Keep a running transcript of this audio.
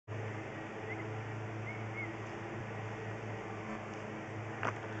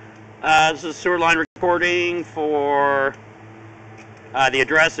This is sewer line recording for the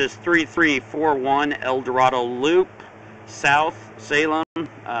address is 3341 El Dorado Loop, South, Salem,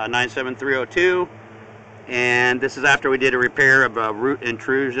 97302. And this is after we did a repair of a root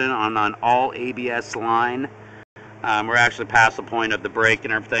intrusion on an all ABS line. We're actually past the point of the break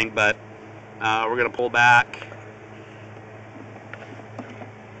and everything, but we're going to pull back.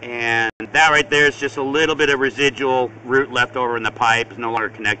 And that right there is just a little bit of residual root left over in the pipe. It's no longer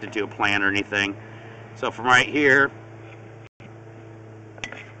connected to a plant or anything. So from right here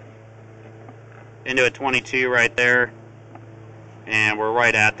into a 22 right there, and we're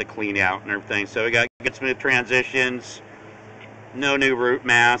right at the clean out and everything. So we got good smooth transitions, no new root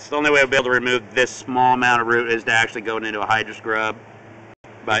mass. The only way we'll be able to remove this small amount of root is to actually go into a hydro scrub,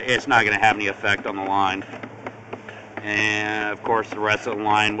 but it's not going to have any effect on the line. And of course the rest of the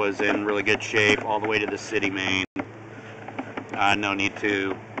line was in really good shape all the way to the city main. No need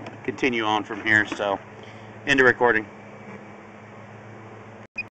to continue on from here, so end of recording.